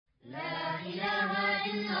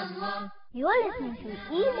You are listening to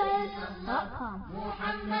eBible.com.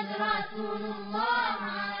 Mohammed Rasulullah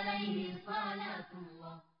alayhi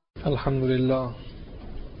salatullah. Alhamdulillah.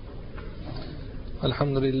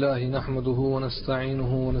 Alhamdulillah nahmaduhu wa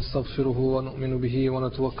nasta'inuhu wa nastaghfiruhu wa nu'minu bihi wa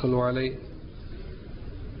natawakkalu alayhi.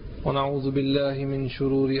 Wa na'udhu billahi min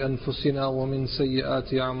shururi anfusina wa min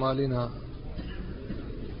sayyiati a'malina.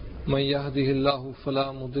 Man yahdihillahu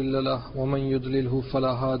fala mudilla lahu wa man yudlilhu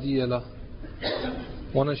fala hadiya lahu.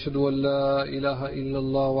 ونشهد أن لا إله إلا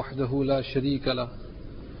الله وحده لا شريك له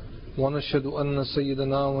ونشهد أن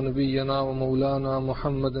سيدنا ونبينا ومولانا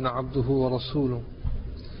محمد عبده ورسوله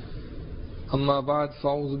أما بعد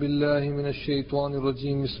فأعوذ بالله من الشيطان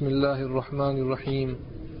الرجيم بسم الله الرحمن الرحيم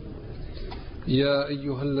يا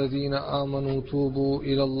أيها الذين آمنوا توبوا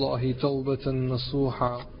إلى الله توبة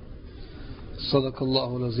نصوحا صدق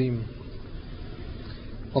الله العظيم.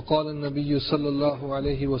 وقال النبي صلى الله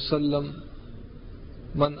عليه وسلم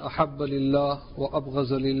من أحب لله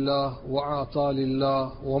وأبغض لله وأعطى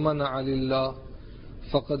لله ومنع لله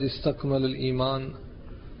فقد استكمل الإيمان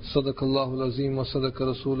صدق الله العظيم وصدق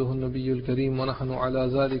رسوله النبي الكريم ونحن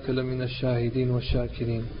على ذلك لمن الشاهدين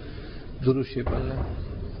والشاكرين. درود شریف پڑھنا.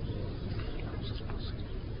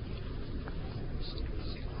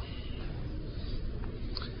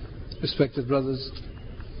 Respected brothers,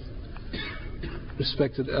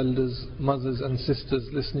 respected elders, mothers and sisters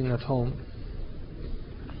listening at home,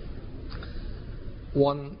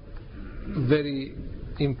 one very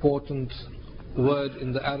important word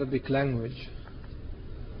in the Arabic language,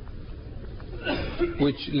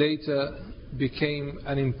 which later became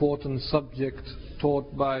an important subject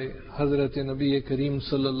taught by Hazrat Nabi Kareem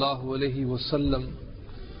sallallahu alayhi wasallam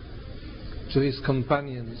to his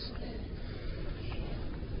companions.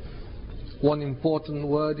 One important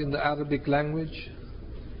word in the Arabic language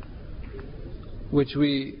which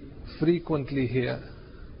we frequently hear,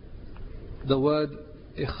 the word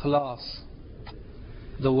ikhlas.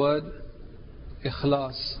 The word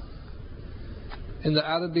ikhlas. In the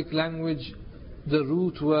Arabic language, the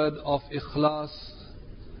root word of ikhlas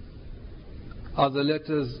are the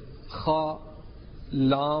letters kha,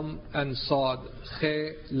 lam and sad.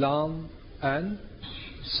 Khe, lam and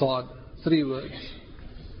sad. Three words.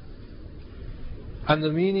 And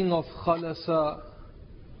the meaning of khalasa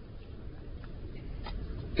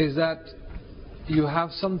is that you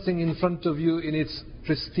have something in front of you in its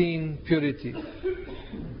pristine purity.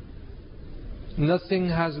 Nothing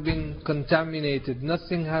has been contaminated,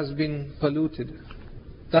 nothing has been polluted.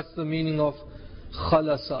 That's the meaning of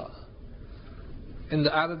khalasa. In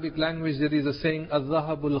the Arabic language there is a saying,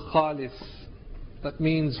 al-zahabul khalis. That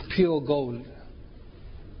means pure gold.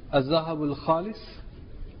 Al-zahabul khalis,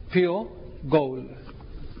 pure gold.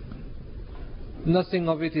 Nothing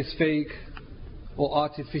of it is fake or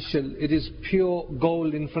artificial. It is pure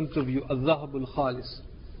gold in front of you, al-zahabul khalis.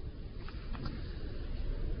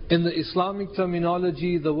 In the Islamic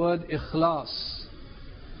terminology, the word ikhlas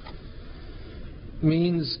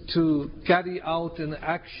means to carry out an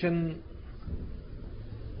action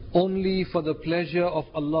only for the pleasure of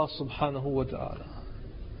Allah subhanahu wa ta'ala.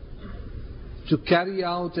 To carry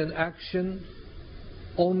out an action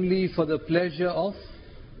only for the pleasure of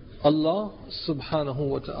Allah subhanahu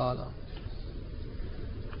wa ta'ala.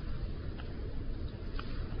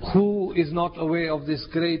 Who is not aware of this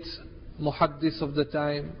great muhaddis of the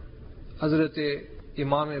time, Hazrat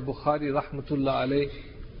Imam Bukhari rahmatullah alayh,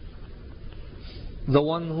 the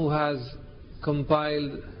one who has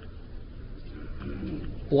compiled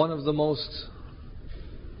one of the most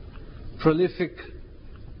prolific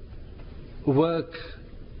work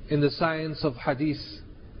in the science of hadith,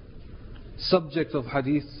 subject of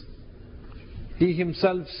hadith. He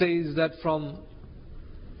himself says that from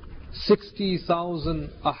 60,000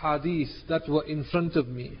 ahadith that were in front of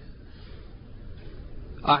me,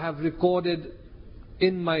 I have recorded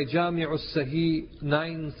in my Jami'ul Sahih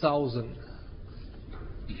 9,000.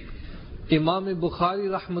 Imam Bukhari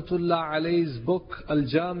rahmatullah alayh's book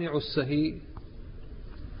Al-Jami'ul Sahih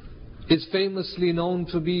is famously known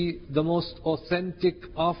to be the most authentic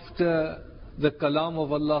after the kalam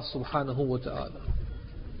of Allah subhanahu wa ta'ala.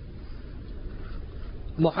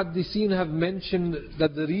 Muhaddiseen have mentioned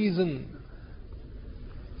that the reason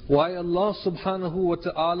why Allah subhanahu wa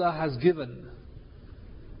ta'ala has given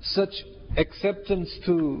such acceptance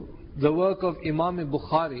to the work of Imam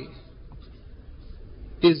Bukhari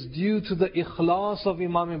is due to the ikhlas of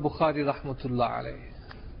Imam Bukhari rahmatullah alayh.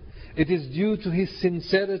 It is due to his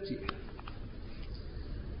sincerity.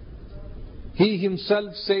 He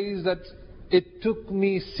himself says that it took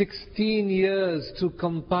me 16 years to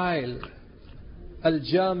compile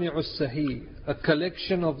Al-Jami'ul Sahih, a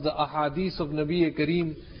collection of the ahadith of Nabi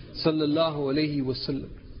Kareem sallallahu alayhi wasallam.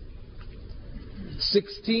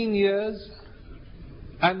 16 years,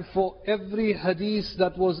 and for every hadith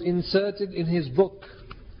that was inserted in his book,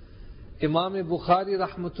 Imam Bukhari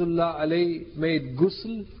rahmatullah alayhi made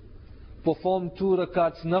ghusl, performed 2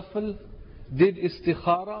 rakats nafil, did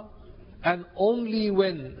istikhara, and only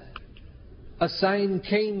when a sign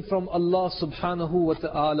came from Allah subhanahu wa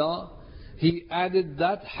ta'ala, he added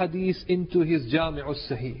that hadith into his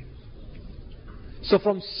Jami'us Sahih. So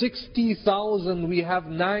from 60,000 we have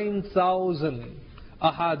 9,000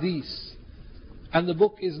 ahadith, and the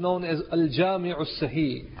book is known as Al-Jami'us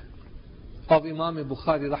Sahih of Imam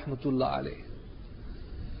Bukhari rahmatullah alayh.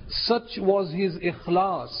 Such was his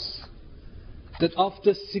ikhlas that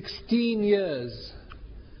after 16 years,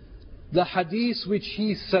 the hadith which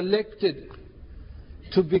he selected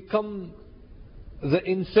to become the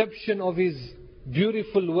inception of his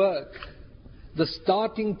beautiful work, the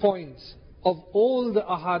starting point of all the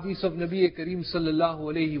ahadith of Nabi Kareem sallallahu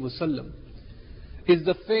alayhi wasallam, is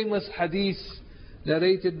the famous hadith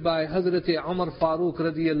narrated by Hazrat Umar Farooq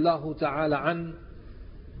radiyallahu ta'ala an.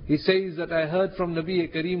 He says that I heard from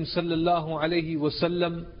Nabi Kareem sallallahu alayhi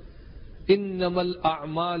wasallam, innamal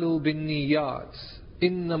a'malu bin niyat,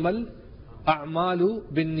 innamal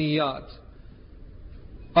a'malu bin niyat.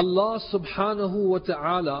 Allah subhanahu wa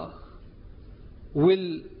ta'ala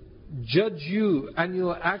will judge you and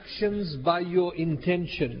your actions by your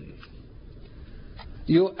intention.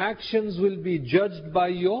 Your actions will be judged by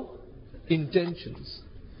your intentions.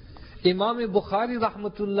 Imam Bukhari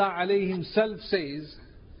rahmatullah alayhi himself says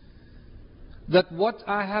that what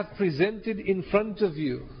I have presented in front of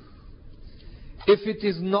you, if it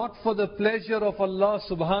is not for the pleasure of Allah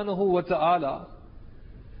subhanahu wa ta'ala,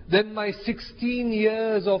 then my 16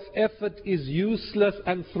 years of effort is useless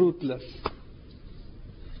and fruitless.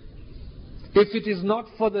 If it is not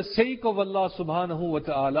for the sake of Allah subhanahu wa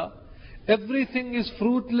ta'ala, everything is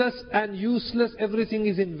fruitless and useless, everything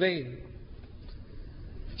is in vain.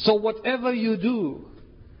 So whatever you do,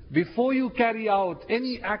 before you carry out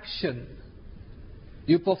any action,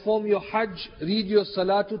 you perform your Hajj, read your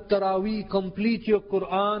Salatul Taraweeh, complete your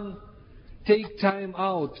Quran, take time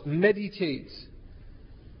out, meditate,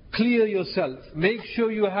 clear yourself, make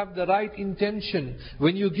sure you have the right intention.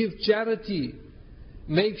 When you give charity,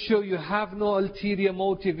 make sure you have no ulterior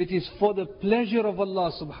motive. It is for the pleasure of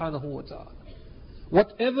Allah subhanahu wa ta'ala.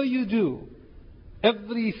 Whatever you do,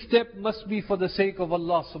 every step must be for the sake of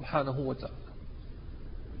Allah subhanahu wa ta'ala.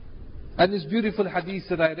 And this beautiful hadith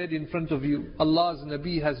that I read in front of you, Allah's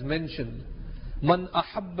Nabi has mentioned, Man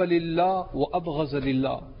ahabba lillah wa abghaza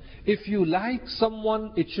lillah. If you like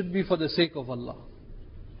someone, it should be for the sake of Allah.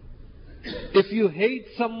 If you hate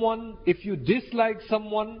someone, if you dislike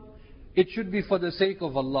someone, it should be for the sake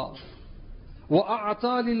of Allah. وَأَعْطَى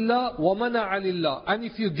لِلَّهِ وَمَنَعَ لِلَّهِ. And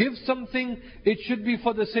if you give something, it should be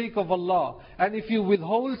for the sake of Allah. And if you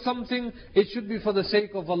withhold something, it should be for the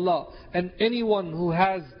sake of Allah. And anyone who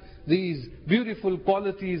has these beautiful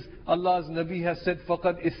qualities, Allah's Nabi has said,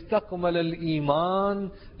 فَقَدْ إِسْتَقْمَلَ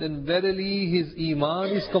الْإِيمَانِ, then verily his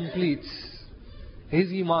iman is complete.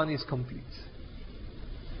 His iman is complete.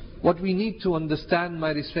 What we need to understand,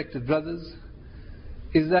 my respected brothers,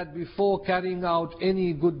 is that before carrying out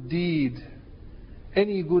any good deed,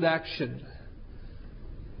 any good action,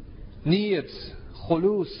 niyat,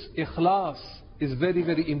 khulus, ikhlas is very,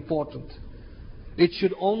 very important. It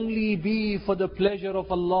should only be for the pleasure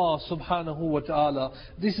of Allah subhanahu wa ta'ala.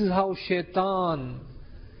 This is how shaitan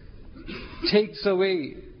takes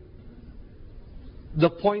away the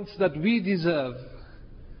points that we deserve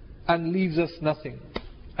and leaves us nothing.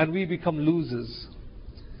 And we become losers.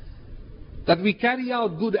 That we carry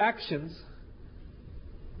out good actions,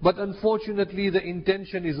 but unfortunately the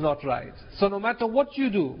intention is not right. So no matter what you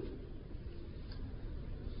do,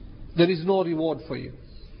 there is no reward for you.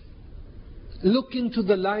 Look into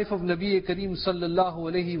the life of Nabi Kareem sallallahu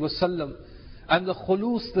alayhi wasallam and the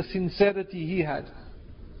khulus, the sincerity he had.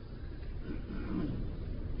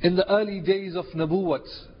 In the early days of Nabuwat,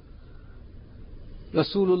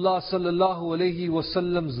 Rasulullah sallallahu alayhi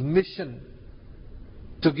wasallam's mission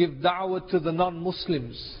to give da'wah to the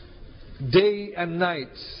non-Muslims, day and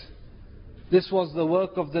night. This was the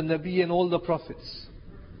work of the Nabi and all the prophets.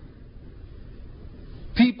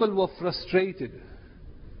 People were frustrated.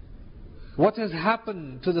 What has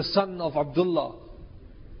happened to the son of Abdullah,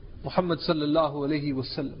 Mohammed sallallahu alayhi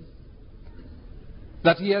wasallam?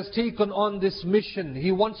 That he has taken on this mission.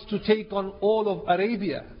 He wants to take on all of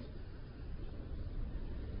Arabia.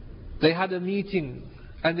 They had a meeting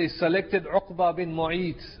and they selected Uqba bin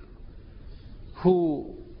Mu'ayt,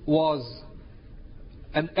 who was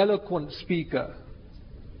an eloquent speaker.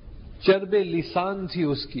 चरबे लिसान थी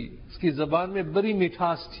उसकी ज़बान में बड़ी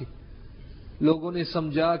मिठास थी. लोगों ने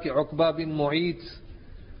समझा कि उक़बा बिन मुईत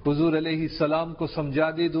हुजूर अलैहि सलाम को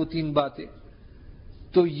समझा दे 2-3 बातें,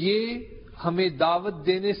 तो ये हमें दावत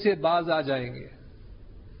देने से बाज आ जाएंगे.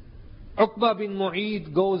 Uqba bin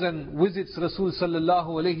Mu'id goes and visits Rasul sallallahu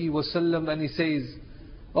alayhi wasallam and he says,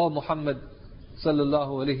 "Oh Mohammed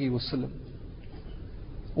sallallahu alayhi wasallam,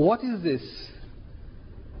 what is this?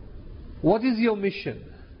 What is your mission?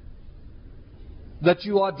 That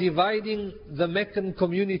you are dividing the Meccan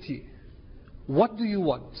community. What do you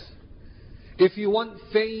want? If you want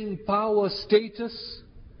fame, power, status,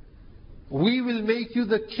 we will make you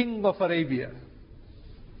the king of Arabia.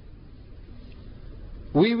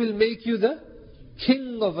 We will make you the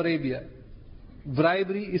king of Arabia."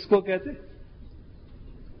 Bribery isko kehte.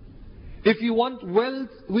 If you want wealth,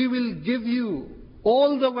 we will give you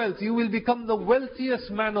all the wealth. You will become the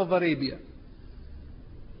wealthiest man of Arabia.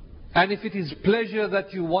 And if it is pleasure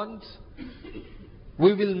that you want,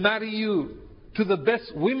 we will marry you to the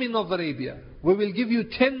best women of Arabia. We will give you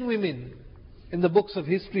 10 women. In the books of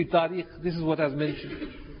history, Tariq, this is what I've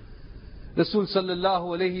mentioned. Rasul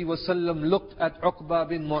sallallahu alayhi wasallam looked at Uqba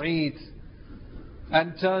bin Mu'id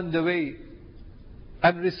and turned away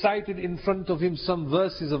and recited in front of him some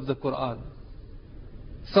verses of the Quran.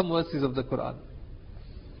 Some verses of the Quran.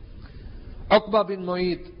 Uqba bin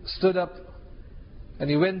Mu'id stood up and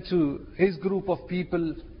he went to his group of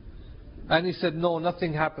people and he said, "No,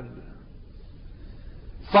 nothing happened."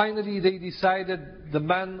 Finally, they decided the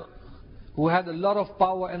man who had a lot of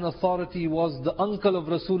power and authority was the uncle of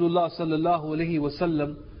Rasulullah sallallahu alaihi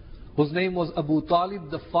wasallam, whose name was Abu Talib,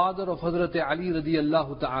 the father of Hazrat Ali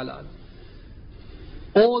radiyallahu ta'ala.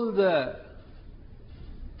 All the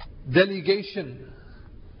delegation,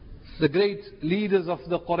 the great leaders of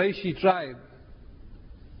the Qurayshi tribe,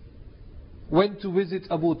 went to visit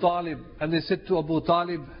Abu Talib, and they said to Abu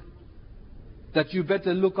Talib that you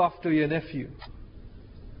better look after your nephew.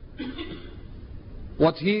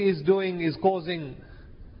 What he is doing is causing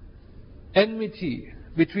enmity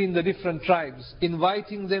between the different tribes,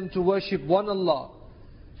 inviting them to worship one Allah.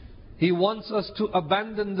 He wants us to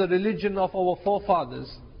abandon the religion of our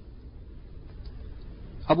forefathers.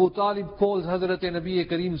 Abu Talib called Hazrat Nabi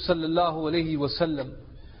Kareem sallallahu alayhi wasallam.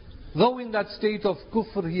 Though in that state of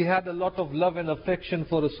kufr, he had a lot of love and affection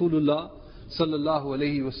for Rasulullah sallallahu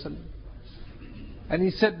alayhi wasallam. And he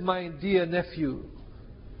said, "My dear nephew,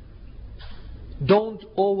 don't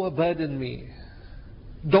overburden me.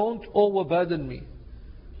 Don't overburden me.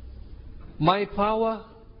 My power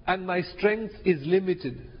and my strength is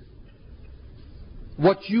limited.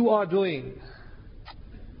 What you are doing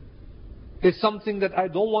is something that I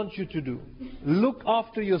don't want you to do. Look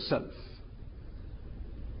after yourself.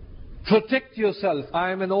 Protect yourself. I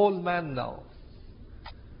am an old man now."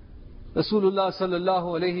 Rasulullah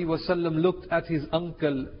sallallahu alayhi wasallam looked at his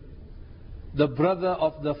uncle, the brother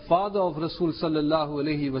of the father of Rasul sallallahu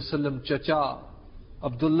alayhi wasallam, Chacha,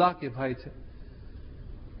 Abdullah ke bhai the.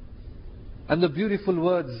 And the beautiful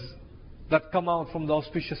words that come out from the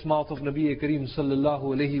auspicious mouth of Nabi Kareem sallallahu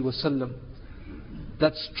alayhi wasallam,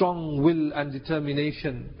 that strong will and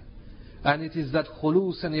determination. And it is that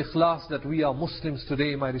khulus and ikhlas that we are Muslims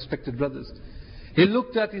today, my respected brothers. He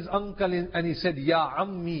looked at his uncle and he said, "Ya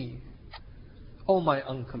ammi, oh my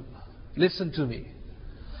uncle, listen to me.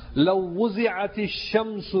 لو وزعت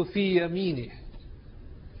الشمس في يمينه."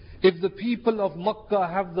 If the people of Makkah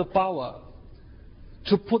have the power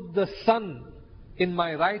to put the sun in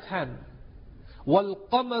my right hand,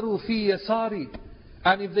 وَالْقَمَرُ فِي يَسَارِ,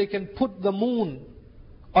 and if they can put the moon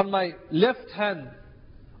on my left hand,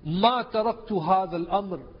 مَا تَرَكْتُ هَذَا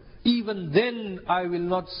الْأَمْرِ, even then I will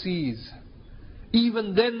not cease.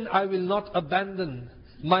 Even then I will not abandon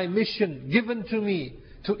my mission given to me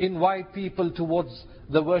to invite people towards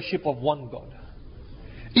the worship of one God.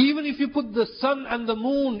 Even if you put the sun and the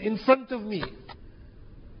moon in front of me,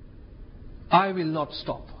 I will not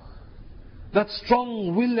stop. That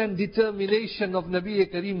strong will and determination of Nabi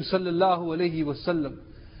Kareem sallallahu alayhi wasallam.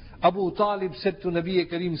 Abu Talib said to Nabi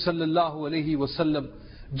Kareem sallallahu alayhi wasallam,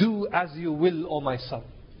 "Do as you will, O my son.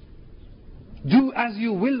 Do as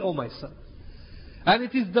you will, O my son." And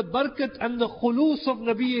it is the barakat and the khulus of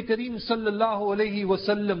Nabi Kareem sallallahu alayhi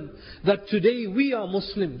wasallam that today we are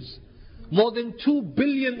Muslims. More than 2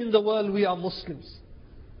 billion in the world we are Muslims.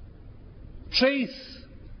 Trace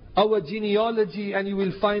our genealogy and you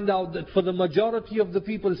will find out that for the majority of the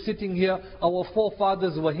people sitting here, our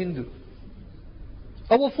forefathers were Hindu.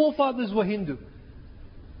 Our forefathers were Hindu.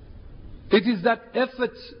 It is that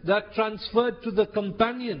effort that transferred to the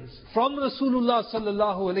companions from Rasulullah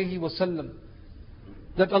sallallahu alayhi wasallam.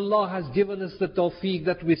 that Allah has given us the tawfiq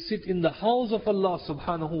that we sit in the house of Allah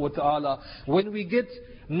subhanahu wa ta'ala. When we get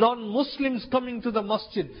non-Muslims coming to the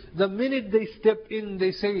masjid, the minute they step in,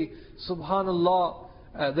 they say, Subhanallah,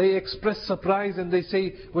 they express surprise and they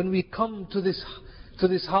say, when we come to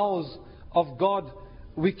this house of God,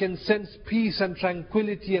 we can sense peace and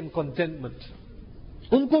tranquility and contentment.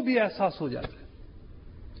 Unko bhi ehsaas ho jata hai.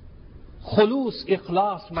 Khulus,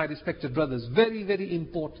 ikhlas, my respected brothers, very, very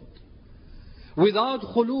important. Without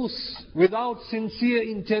khulus, without sincere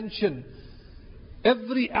intention,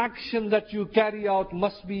 every action that you carry out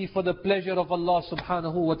must be for the pleasure of Allah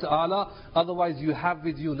subhanahu wa ta'ala, otherwise you have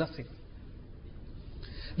with you nothing.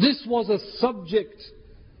 This was a subject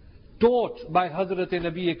taught by Hazrat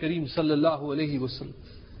Nabi Kareem sallallahu alayhi wa sallam.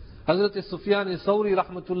 Hazrat Sufyan Thawri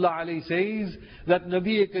rahmatullah alayhi says that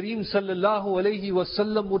Nabi Kareem sallallahu alayhi wa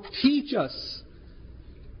sallam would teach us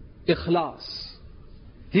ikhlas.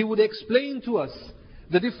 He would explain to us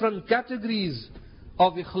the different categories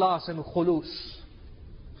of ikhlas and khulus.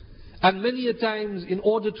 And many a times, in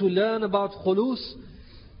order to learn about khulus,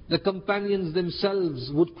 the companions themselves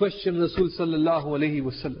would question Rasul sallallahu alayhi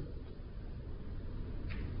wa sallam.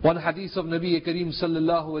 One hadith of Nabi Kareem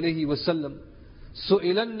sallallahu alayhi wa sallam,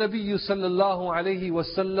 سئل النبي صلى الله عليه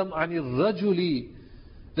وسلم عن الرجل.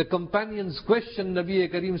 The companions questioned Nabi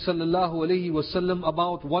Kareem sallallahu alayhi wa sallam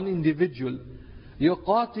about one individual,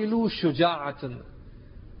 يقاتل شجاعة,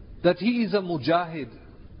 that he is a mujahid,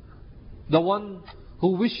 the one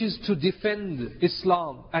who wishes to defend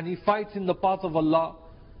Islam and he fights in the path of Allah,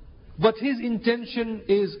 but his intention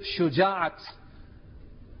is shuja'at,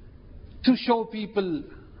 to show people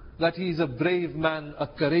that he is a brave man, a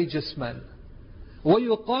courageous man.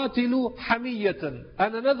 وَيُقَاتِلُ حَمِيَّةً,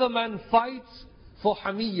 and another man fights for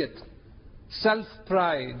hamiyat,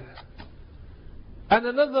 self-pride. And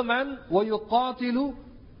another man, وَيُقَاتِلُ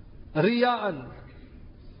رِيَاءً,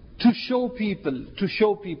 to show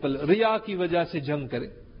people, riya ki wajah se jang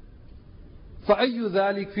kare. فَأَيُّ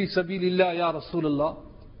ذَلِكَ فِي سَبِيلِ اللَّهِ يَا رَسُولَ اللَّهِ.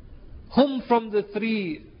 Whom from the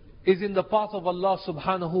three is in the path of Allah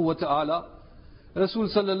subhanahu wa ta'ala? Rasul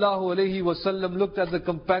sallallahu alayhi wa sallam looked at the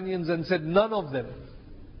companions and said, none of them.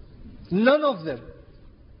 None of them.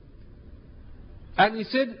 And he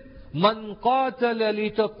said, مَنْ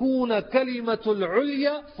قَاتَلَ لِتَكُونَ كَلِمَةُ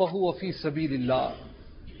الْعُلْيَا فَهُوَ فِي سَبِيلِ اللَّهِ.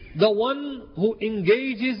 The one who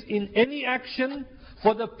engages in any action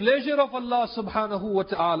for the pleasure of Allah subhanahu wa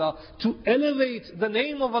ta'ala, to elevate the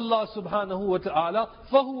name of Allah subhanahu wa ta'ala,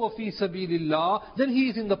 فَهُوَ فِي سَبِيلِ اللَّهِ, then he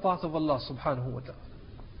is in the path of Allah subhanahu wa ta'ala.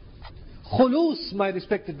 Khulus, my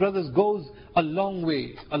respected brothers, goes a long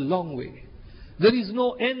way, a long way. There is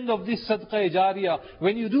no end of this sadaqah jariyah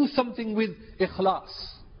when you do something with ikhlas.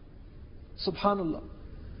 Subhanallah.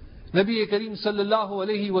 Nabi Kareem sallallahu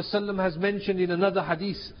alayhi wa sallam has mentioned in another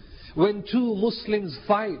hadith, when two Muslims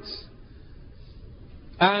fight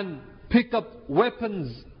and pick up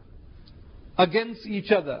weapons against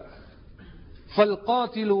each other,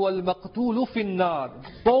 فَالْقَاتِلُ وَالْمَقْتُولُ فِي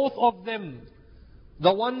النَّارِ. Both of them,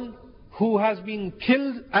 the one who has been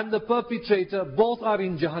killed and the perpetrator, both are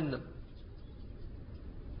in Jahannam.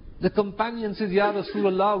 The companion says, Ya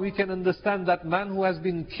Rasulullah, we can understand that man who has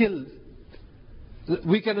been killed.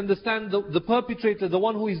 We can understand the perpetrator, the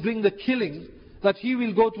one who is doing the killing, that he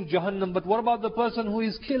will go to Jahannam. But what about the person who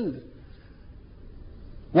is killed?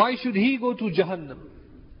 Why should he go to Jahannam?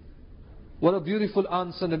 What a beautiful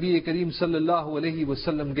answer Nabi Kareem sallallahu alayhi wa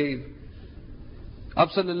sallam gave. Ab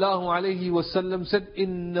sallallahu alayhi wa sallam said,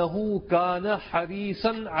 إِنَّهُ كَانَ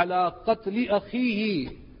حَرِيصًا عَلَىٰ قَتْلِ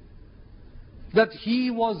أَخِيهِ. That he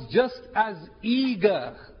was just as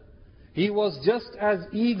eager,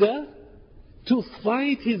 to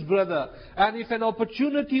fight his brother. And if an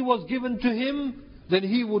opportunity was given to him, then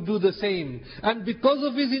he would do the same. And because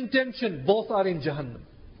of his intention, both are in Jahannam.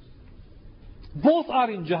 Both are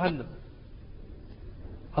in Jahannam.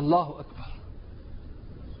 Allahu Akbar.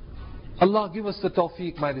 Allah give us the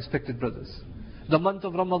tawfiq, my respected brothers. The month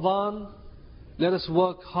of Ramadan, let us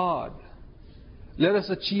work hard. Let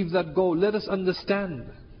us achieve that goal. Let us understand.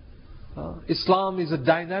 Islam is a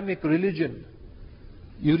dynamic religion.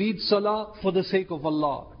 You read salah for the sake of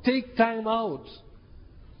Allah. Take time out.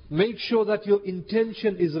 Make sure that your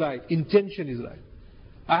intention is right. Intention is right.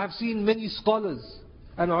 I have seen many scholars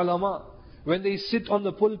and ulama, when they sit on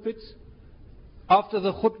the pulpit, after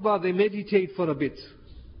the khutbah they meditate for a bit.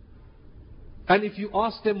 And if you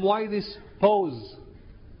ask them why this pause,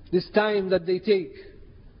 this time that they take,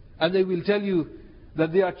 and they will tell you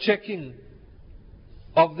that they are checking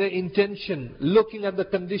of their intention, looking at the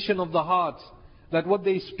condition of the heart, that what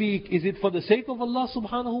they speak, is it for the sake of Allah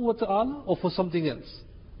subhanahu wa ta'ala or for something else?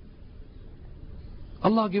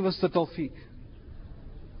 Allah give us the tawfiq.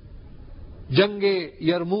 Jange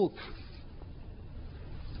Yarmouk.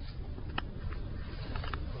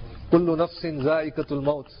 Kullu nafsin za'ikatul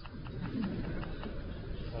maut.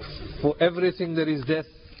 For everything there is death.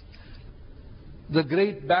 The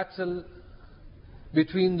great battle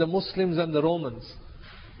between the Muslims and the Romans.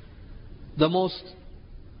 The most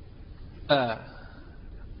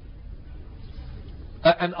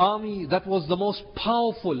an army that was the most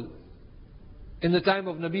powerful in the time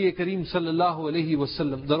of Nabi Kareem sallallahu alayhi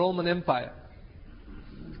wasallam, the Roman Empire.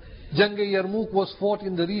 Jange Yarmouk was fought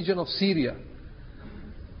in the region of Syria.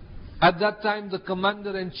 At that time the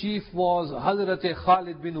commander-in-chief was Hazrat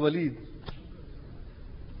Khalid bin Walid.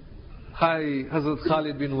 Hi Hazrat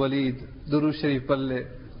Khalid bin Walid, Durood Sharif palle,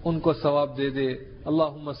 unko sawab de de.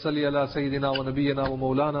 Allahumma salli ala Sayyidina wa Nabiyyina wa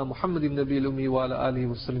Maulana Mohammed ibn Nabi al-Ummi wa ala alihi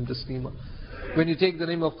wa sallim taslima. When you take the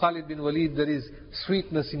name of Khalid bin Walid, there is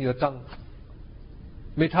sweetness in your tongue.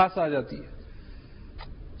 Mithas aa jati hai.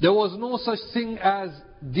 There was no such thing as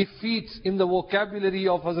defeat in the vocabulary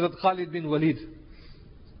of Hazrat Khalid bin Walid.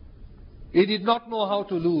 He did not know how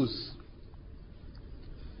to lose.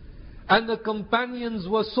 And the companions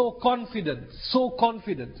were so confident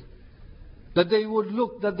that they would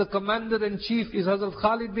look that the commander-in-chief is Hazrat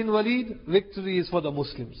Khalid bin Walid, victory is for the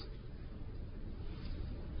Muslims.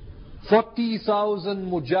 40,000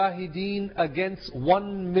 mujahideen against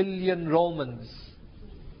 1 million Romans.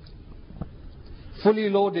 Fully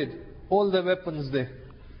loaded, all the weapons there.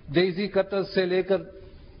 Daisy cutters se lekar,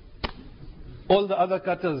 all the other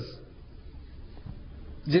cutters.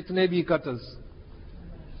 Jitne bhi cutters.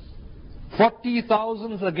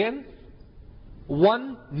 40,000 again,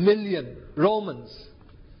 1 million Romans.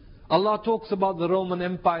 Allah talks about the Roman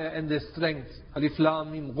Empire and their strength. Alif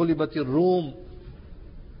Lam Mim Ghulibatir Rum.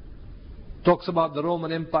 Talks about the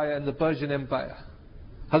Roman Empire and the Persian Empire.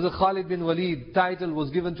 Hazrat Khalid bin Walid, title was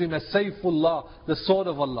given to him as Saifullah, the sword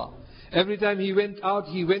of Allah. Every time he went out,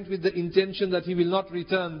 he went with the intention that he will not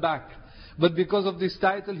return back. But because of this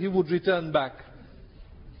title, he would return back.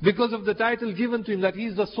 Because of the title given to him that he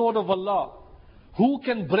is the sword of Allah. Who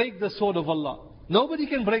can break the sword of Allah? Nobody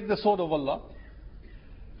can break the sword of Allah.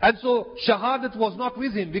 And so Shahadat was not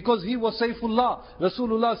with him because he was Saifullah.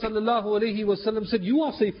 Rasulullah sallallahu alayhi wa sallam said, you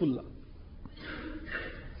are Saifullah.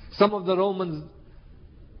 Some of the Romans,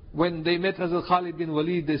 when they met Hazrat Khalid bin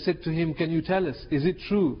Walid, they said to him, can you tell us, is it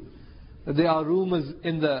true that there are rumors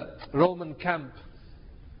in the Roman camp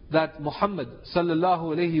that Mohammed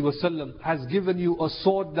sallallahu alayhi wa sallam has given you a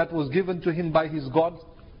sword that was given to him by his God?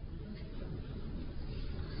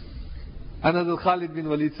 And Hazrat Khalid bin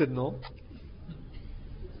Walid said, no.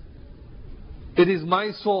 It is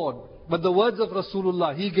my sword. But the words of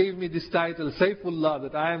Rasulullah, he gave me this title, Saifullah,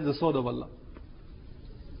 that I am the sword of Allah.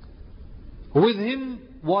 With him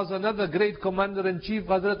was another great commander-in-chief,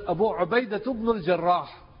 Hazrat Abu Ubaidah ibn al-Jarrah.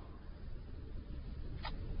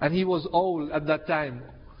 And he was old at that time,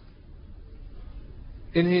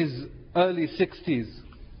 in his early 60s,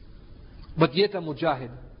 but yet a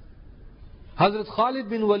mujahid. Hazrat Khalid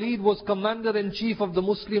bin Walid was commander-in-chief of the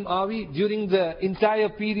Muslim army during the entire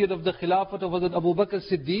period of the Khilafat of Hazrat Abu Bakr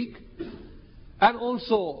Siddiq, and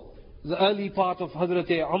also the early part of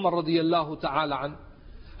Hazrat Umar radiyallahu ta'ala an.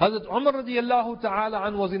 Hazrat Umar radiyallahu ta'ala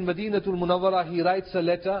an was in Madinatul Munawwarah. He writes a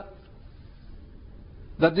letter,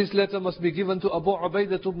 that this letter must be given to Abu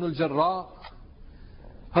Ubaidah ibn al-Jarrah.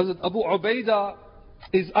 Hazrat Abu Ubaidah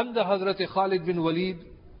is under Hazrat Khalid bin Walid.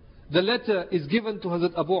 The letter is given to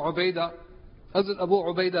Hazrat Abu Ubaidah. Hazrat Abu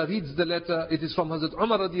Ubaidah reads the letter. It is from Hazrat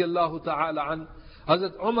Umar radiyallahu ta'ala an.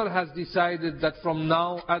 Hazrat Umar has decided that from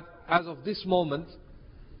now, as of this moment,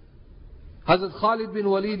 Hazrat Khalid bin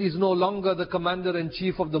Walid is no longer the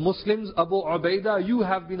commander-in-chief of the Muslims. Abu Ubaidah, you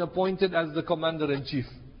have been appointed as the commander-in-chief.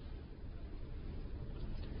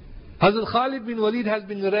 Hazrat Khalid bin Walid has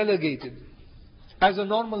been relegated as a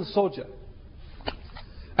normal soldier.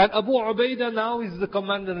 And Abu Ubaidah now is the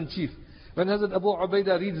commander-in-chief. When Hazrat Abu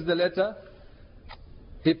Ubaidah reads the letter,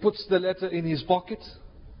 he puts the letter in his pocket.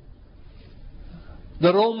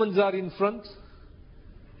 The Romans are in front,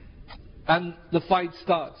 and the fight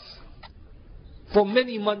starts. For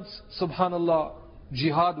many months, subhanallah,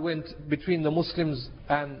 jihad went between the Muslims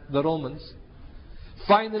and the Romans.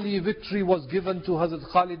 Finally, victory was given to Hazrat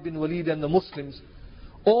Khalid bin Walid and the Muslims.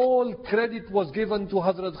 All credit was given to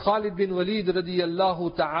Hazrat Khalid bin Walid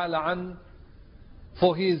radiyallahu ta'ala an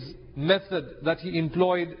for his method that he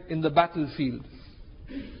employed in the battlefield.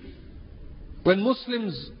 When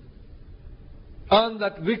Muslims earned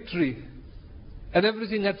that victory and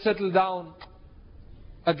everything had settled down,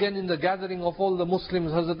 again in the gathering of all the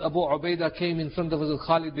Muslims, Hazrat Abu Ubaidah came in front of Hazrat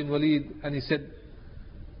Khalid bin Walid and he said,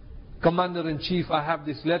 Commander-in-Chief, I have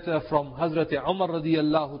this letter from Hazrat Umar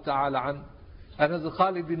radiyallahu ta'ala an. And Hazrat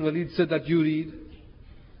Khalid bin Walid said that you read.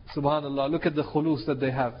 Subhanallah, look at the khulus that they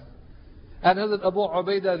have. And Hazrat Abu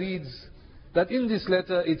Ubaidah reads that in this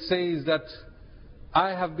letter it says that I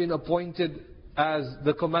have been appointed as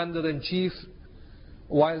the commander-in-chief,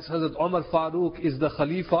 whilst Hazrat Umar Farooq is the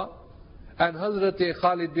Khalifa, and Hazrat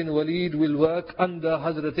Khalid bin Walid will work under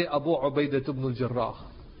Hazrat Abu Ubaidah ibn al-Jarrah.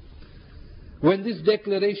 When this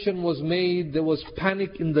declaration was made, there was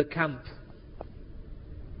panic in the camp.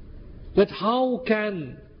 That how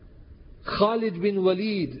can Khalid bin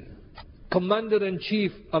Walid,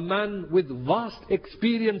 commander-in-chief, a man with vast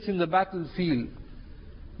experience in the battlefield,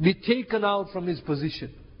 be taken out from his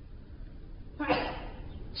position?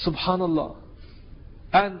 Subhanallah.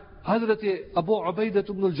 And Hazrat Abu Ubaidah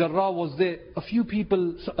ibn al-Jarrah was there.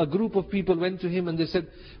 A group of people went to him and they said,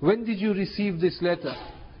 when did you receive this letter?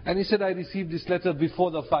 And he said, I received this letter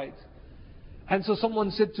before the fight. And so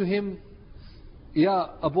someone said to him, Ya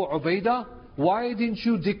Abu Ubaidah, why didn't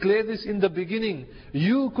you declare this in the beginning?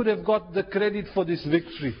 You could have got the credit for this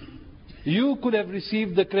victory. You could have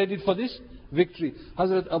received the credit for this victory.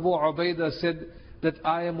 Hazrat Abu Ubaidah said that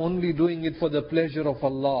I am only doing it for the pleasure of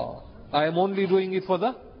Allah. I am only doing it for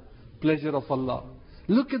the pleasure of Allah.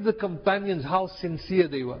 Look at the companions, how sincere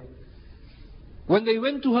they were. When they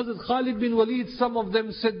went to Hazrat Khalid bin Walid, some of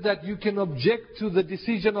them said that you can object to the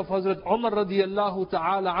decision of Hazrat Umar radiallahu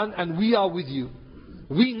ta'ala an, and we are with you.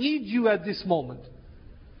 We need you at this moment.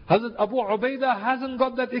 Hazrat Abu Ubaidah hasn't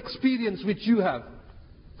got that experience which you have.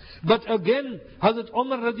 But again, Hazrat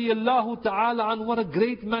Umar radiallahu ta'ala an, what a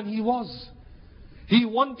great man he was. He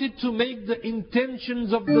wanted to make the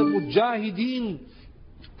intentions of the Mujahideen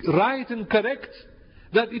right and correct.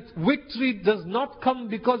 That victory does not come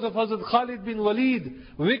because of Hazrat Khalid bin Walid.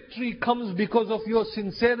 Victory comes because of your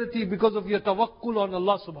sincerity, because of your tawakkul on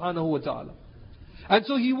Allah subhanahu wa ta'ala. And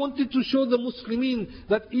so he wanted to show the Muslimin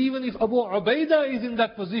that even if Abu Ubaidah is in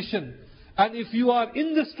that position, and if you are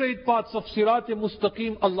in the straight paths of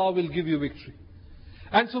Sirat-e-Mustaqim, Allah will give you victory.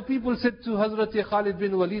 And so people said to Hazrat Khalid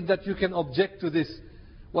bin Walid that you can object to this.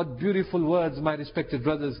 What beautiful words, my respected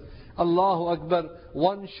brothers. Allahu Akbar.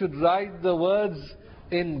 One should write the words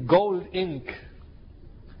in gold ink.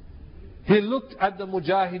 He looked at the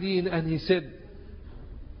Mujahideen and he said,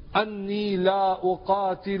 Anni la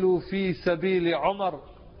uqatilu fi sabili Umar.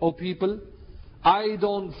 O people, I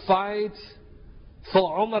don't fight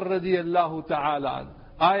for Umar radiyallahu ta'ala.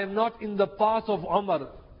 I am not in the path of Umar.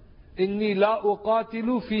 Inni la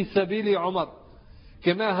uqatilu fi sabili Umar.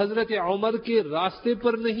 कि मैं हजरत उमर के रास्ते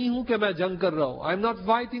पर नहीं हूं कि मैं जंग कर रहा हूं. I am not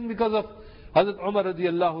fighting because of Hazrat Umar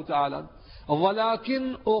radiyallahu ta'ala.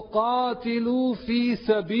 वलाकिन उकातिलु fee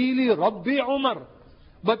सबीली rabi Umar.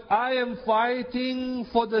 But I am fighting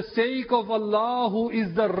for the sake of Allah, who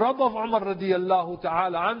is the Rabb of Umar radiyallahu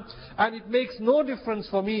ta'ala. And it makes no difference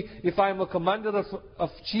for me if I am a commander of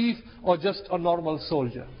chief or just a normal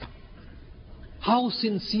soldier. How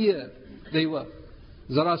sincere they were.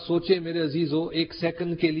 जरा सोचे मेरे अजीजों, एक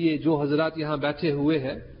second के लिए जो हजरात यहाँ बैठे हुए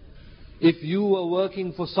हैं, if you were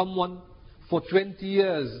working for someone for 20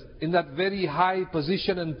 years in that very high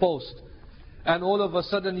position and post, and all of a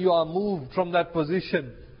sudden you are moved from that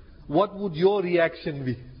position, what would your reaction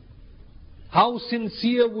be? How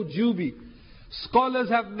sincere would you be? Scholars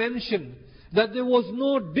have mentioned that there was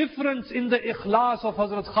no difference in the ikhlas of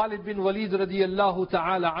Hazrat Khalid bin Walid radiyallahu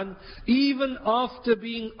ta'ala an, even after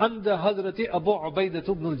being under Hazrat Abu Ubaidah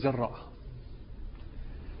ibn al-Jarrah.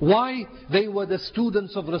 Why? They were the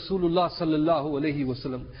students of Rasulullah sallallahu alayhi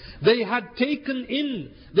wasallam. They had taken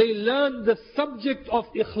in, they learned the subject of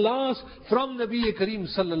ikhlas from Nabi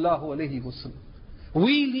Kareem sallallahu alayhi wasallam.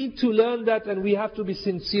 We need to learn that, and we have to be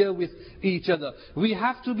sincere with each other. We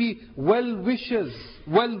have to be well-wishers,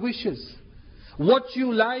 well-wishers. What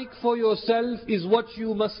you like for yourself is what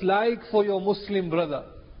you must like for your Muslim brother.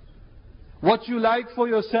 What you like for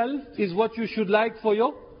yourself is what you should like for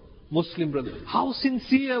your Muslim brother. How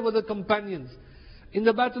sincere were the companions. In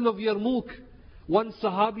the battle of Yarmouk, one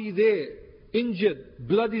Sahabi there, injured,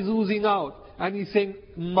 blood is oozing out, and he's saying,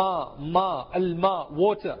 al-ma,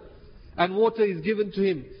 water. And water is given to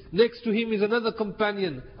him. Next to him is another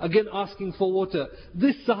companion, again asking for water.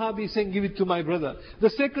 This Sahabi is saying, give it to my brother. The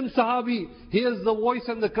second Sahabi hears the voice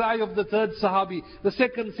and the cry of the third Sahabi. The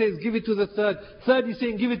second says, give it to the third. Third is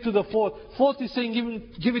saying, give it to the fourth. Fourth is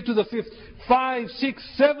saying, give it to the fifth. 5, 6,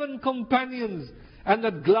 7 companions. And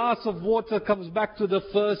that glass of water comes back to the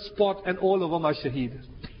first spot, and all of them are shaheed.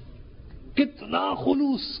 Kitna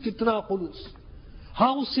khulus, kitna khulus.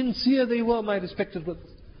 How sincere they were, my respected brothers.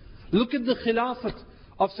 Look at the khilafat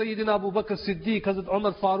of Sayyidina Abu Bakr Siddiq, Hazrat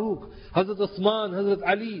Umar Farooq, Hazrat Uthman, Hazrat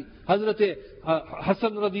Ali, Hazrat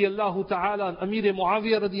Hassan radiyallahu ta'ala, Amir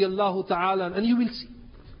Muawiyah radiyallahu ta'ala, and you will see.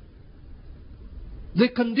 Their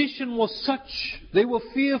condition was such, they were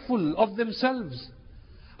fearful of themselves.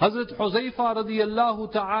 Hazrat Huzaifa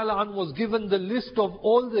radiyallahu ta'ala was given the list of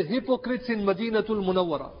all the hypocrites in Madinatul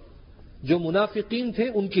Munawwara. Jo munafiqeen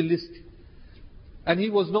the, unki list. And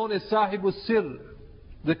he was known as Sahibul Sir,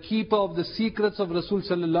 the keeper of the secrets of Rasul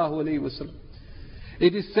sallallahu alayhi wasallam.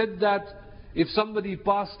 It is said that if somebody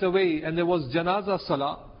passed away and there was janaza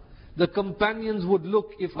salah, the companions would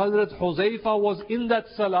look, if Hazrat Huzaifa was in that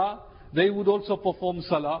salah, they would also perform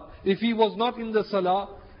salah. If he was not in the salah,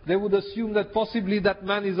 they would assume that possibly that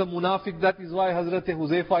man is a munafiq, that is why Hazrat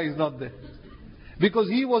Huzaifa is not there. Because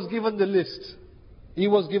he was given the list. He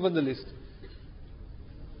was given the list.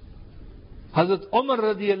 Hazrat Umar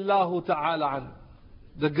radiyallahu ta'ala an,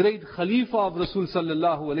 the great Khalifa of Rasul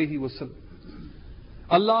sallallahu alayhi wasallam.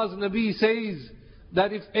 Allah's Nabi says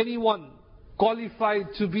that if anyone qualified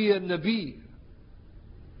to be a Nabi,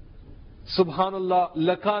 Subhanallah,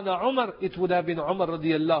 lakana Umar, it would have been Umar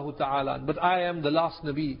radiyallahu ta'ala. But I am the last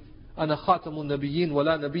Nabi. Ana khatamun nabiyyin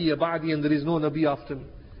wala nabiyya ba'di, and there is no Nabi after me.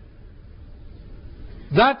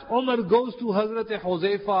 That Umar goes to Hazrat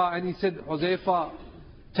Huzaifa and he said, Huzaifa,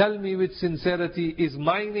 tell me with sincerity, is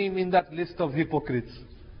my name in that list of hypocrites?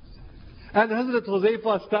 And Hazrat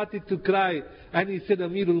Huzaifa started to cry and he said,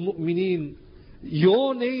 Amirul Mu'mineen,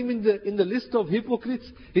 your name in the list of hypocrites?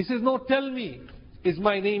 He says, no, tell me, is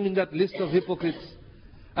my name in that list of hypocrites?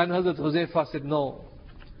 And Hazrat Huzaifa said, no,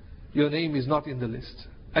 your name is not in the list.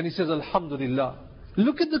 And he says, Alhamdulillah.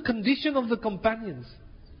 Look at the condition of the companions.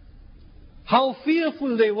 How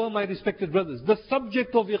fearful they were, my respected brothers. The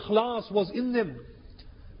subject of ikhlas was in them.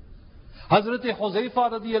 Hazrat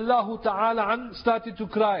Huzaifa radiyallahu ta'ala an started to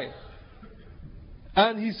cry.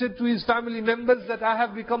 And he said to his family members that I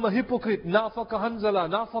have become a hypocrite. Nafaka Hanzala,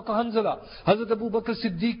 Nafaka Hanzala. Hazrat Abu Bakr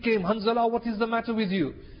Siddiq came. Hanzala, what is the matter with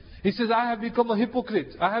you? He says, I have become a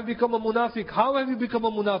hypocrite. I have become a munafiq. How have you become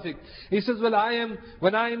a munafiq? He says, well,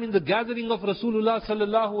 when I am in the gathering of Rasulullah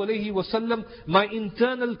sallallahu alayhi wasallam, my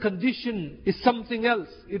internal condition is something else.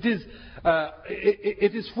 It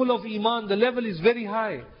is full of iman. The level is very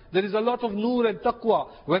high. There is a lot of nur and taqwa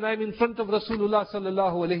when I am in front of Rasulullah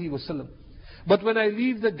sallallahu alayhi wasallam. But when I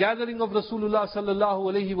leave the gathering of Rasulullah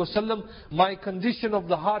sallallahu alayhi wasallam, my condition of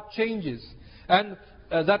the heart changes. And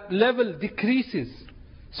that level decreases.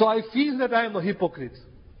 So I feel that I am a hypocrite.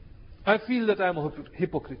 I feel that I am a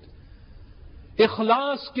hypocrite.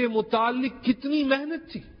 Ikhlas ke mutalik kitni mehnat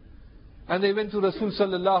thi. And they went to Rasul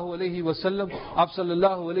sallallahu alayhi wasallam. Ab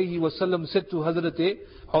sallallahu alayhi wasallam said to Hazrat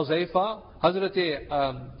Huzaifa, Hazrat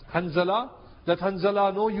Hanzala, that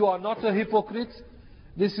Hanzala, no, you are not a hypocrite.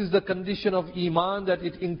 This is the condition of iman, that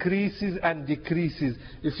it increases and decreases.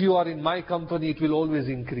 If you are in my company, it will always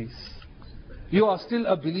increase. You are still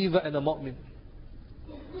a believer and a mu'min.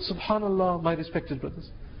 Subhanallah, my respected brothers.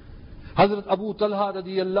 Hazrat Abu Talha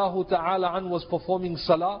radiyallahu ta'ala an was performing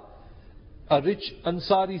salah, a rich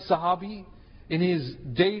Ansari Sahabi, in his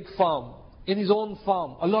date farm, in his own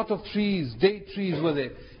farm. A lot of trees, date trees were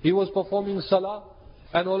there. He was performing salah,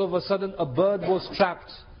 and all of a sudden a bird was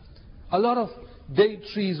trapped. A lot of date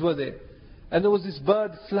trees were there. And there was this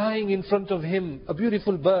bird flying in front of him, a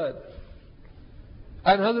beautiful bird.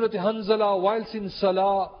 And Hazrat Hanzala, whilst in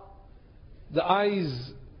salah, the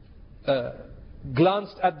eyes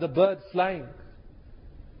glanced at the bird flying.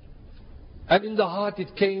 And in the heart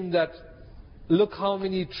it came that, look how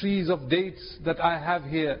many trees of dates that I have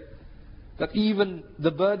here, that even the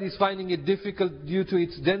bird is finding it difficult due to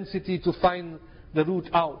its density to find the route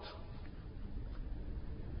out.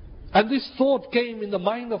 And this thought came in the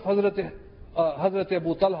mind of Hazrat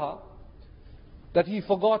Abu Talha, that he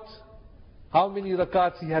forgot how many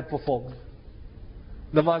rakats he had performed.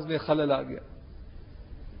 Namaz mein khalal aa gaya.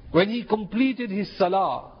 When he completed his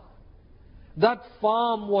salah, that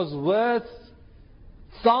farm was worth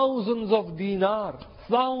thousands of dinar.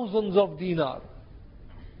 Thousands of dinar.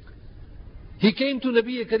 He came to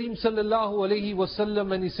Nabi Kareem sallallahu alayhi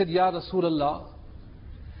wasallam and he said, Ya Rasulullah,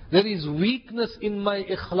 there is weakness in my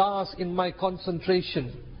ikhlas, in my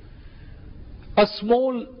concentration. A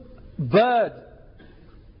small bird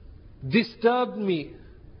disturbed me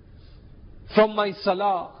from my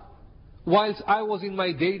salah whilst I was in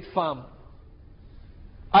my date farm.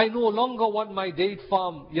 I no longer want my date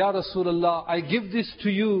farm. Ya Rasulullah, I give this to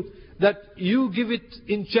you, that you give it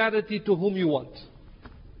in charity to whom you want.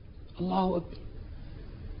 Allahu Akbar.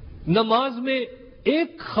 Namaz mein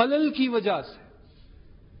ek khalal ki wajah se,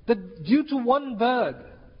 that due to one bird,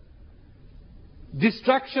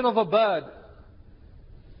 distraction of a bird,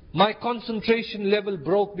 my concentration level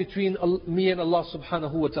broke between me and Allah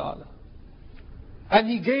subhanahu wa ta'ala. And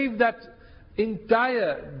he gave that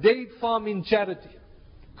entire date farm in charity.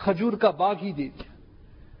 Khajur ka baag hi de diya.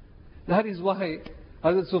 That is why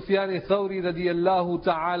Hazrat Sufyan Thawri radiyallahu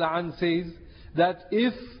ta'ala an says that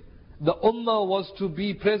if the ummah was to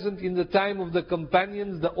be present in the time of the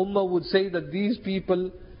companions, the ummah would say that these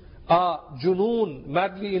people are junoon,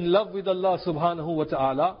 madly in love with Allah subhanahu wa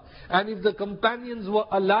ta'ala. And if the companions were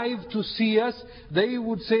alive to see us, they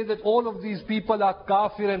would say that all of these people are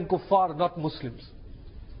kafir and kuffar, not Muslims.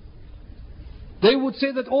 They would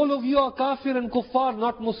say that all of you are kafir and kuffar,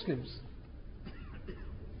 not Muslims.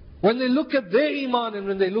 When they look at their iman and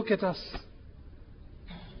when they look at us.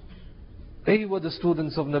 They were the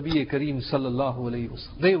students of Nabi Kareem sallallahu alayhi wa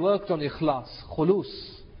sallam. They worked on ikhlas, khulus.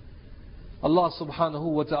 Allah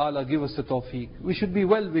subhanahu wa ta'ala give us the tawfiq. We should be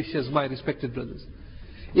well-wishers, my respected brothers.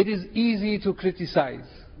 It is easy to criticize,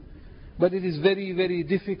 but it is very, very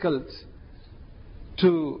difficult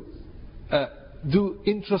to do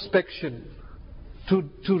introspection,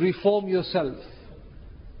 to reform yourself,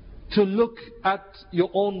 to look at your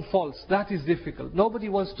own faults. That is difficult. Nobody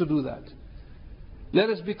wants to do that. Let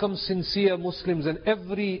us become sincere Muslims, and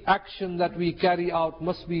every action that we carry out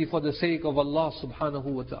must be for the sake of Allah subhanahu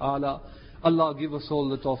wa ta'ala. Allah give us all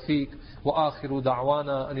the tawfiq. Wa akhiru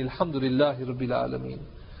da'wana anil hamdulillahi rabbil alameen.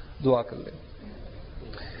 Dua kar le.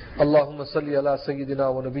 اللهم صل على سيدنا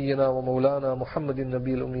ونبينا ومولانا محمد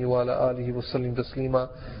النبي الأمي وعلى آله وسلم تسليما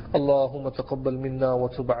اللهم تقبل منا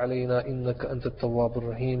وتب علينا إنك أنت التواب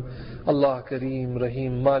الرحيم الله كريم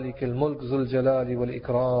رحيم مالك الملك ذو الجلال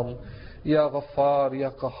والإكرام یا غفار یا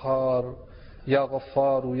قہار یا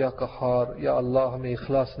غفار یا قہار یا اللہ ہمیں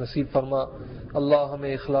اخلاص نصیب فرما اللہ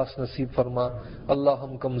ہمیں اخلاص نصیب فرما اللہ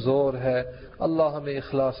ہم کمزور ہے اللہ ہمیں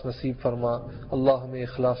اخلاص نصیب فرما اللہ ہمیں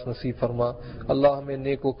اخلاص نصیب فرما اللہ ہمیں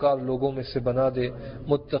نیکوکار لوگوں میں سے بنا دے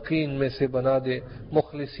متقین میں سے بنا دے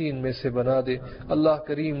مخلصین میں سے بنا دے اللہ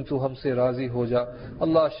کریم تو ہم سے راضی ہو جا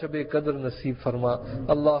اللہ شب قدر نصیب فرما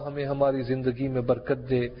اللہ ہمیں ہماری زندگی میں برکت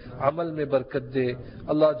دے عمل میں برکت دے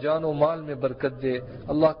اللہ جان و مال میں برکت دے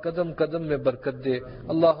اللہ قدم قدم میں برکت دے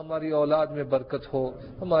اللہ ہماری اولاد میں برکت ہو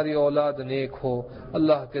ہماری اولاد نیک ہو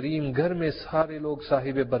اللہ کریم گھر میں سارے لوگ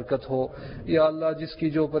صاحب برکت ہو یا اللہ جس کی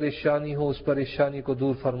جو پریشانی ہو اس پریشانی کو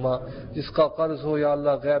دور فرما جس کا قرض ہو یا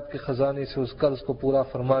اللہ غیب کے خزانے سے اس قرض کو پورا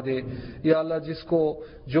فرما دے یا اللہ جس کو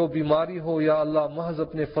جو بیماری ہو یا اللہ محض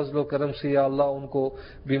اپنے فضل و کرم سے یا اللہ ان کو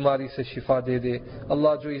بیماری سے شفا دے دے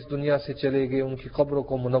اللہ جو اس دنیا سے چلے گئے ان کی قبروں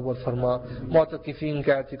کو منور فرما معتکفین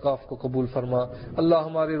کے اعتکاف کو قبول فرما اللہ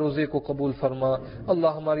ہمارے روزے کو قبول فرما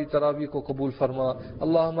اللہ ہماری تراویح کو قبول فرما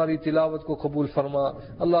اللہ ہماری تلاوت کو قبول فرما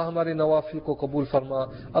اللہ ہمارے نوافل کو قبول فرما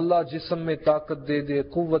اللہ جسم میں طاقت دے دے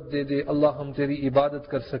قوت دے دے اللہ ہم تیری عبادت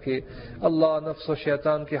کر سکے اللہ نفس و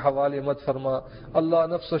شیطان کے حوالے مت فرما اللہ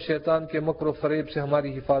نفس و شیطان کے مکر و فریب سے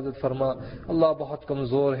ہماری حفاظت فرما اللہ بہت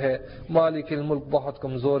کمزور ہے مالک الملک بہت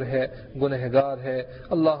کمزور ہے گنہگار ہے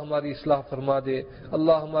اللہ ہماری اصلاح فرما دے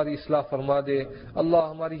اللہ ہماری اصلاح فرما دے اللہ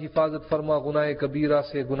ہماری حفاظت فرما گناہ کبیرہ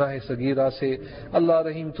سے گناہ صغیرہ سے اللہ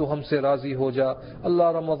رحیم تو ہم سے راضی ہو جا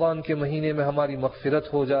اللہ رمضان کے مہینے میں ہماری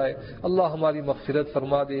مغفرت ہو جائے اللہ ہماری مغفرت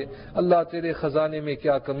فرما دے اللہ تیرے خزانے میں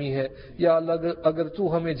کیا کمی ہے یا اللہ اگر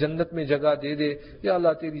تو ہمیں جنت میں جگہ دے دے یا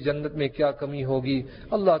اللہ تیری جنت میں کیا کمی ہوگی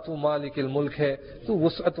اللہ تو مالک الملک ہے تو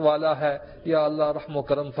وسعت والا ہے یا اللہ رحم و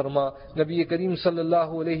کرم فرما نبی کریم صلی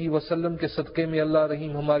اللہ علیہ وسلم کے صدقے میں اللہ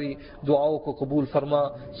رحیم ہماری دعاؤں کو قبول فرما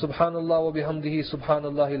سبحان اللہ و بحمدہ سبحان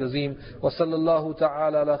اللہ العظیم وصلی اللہ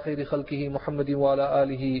تعالی علی خیر خلقہ محمد وعلی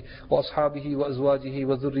آلہ واصحابہ وازواجہ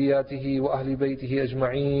وذریاتہ واہل بیتہ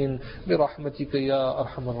اجمعین برحمتک یا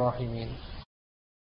ارحم الراحمین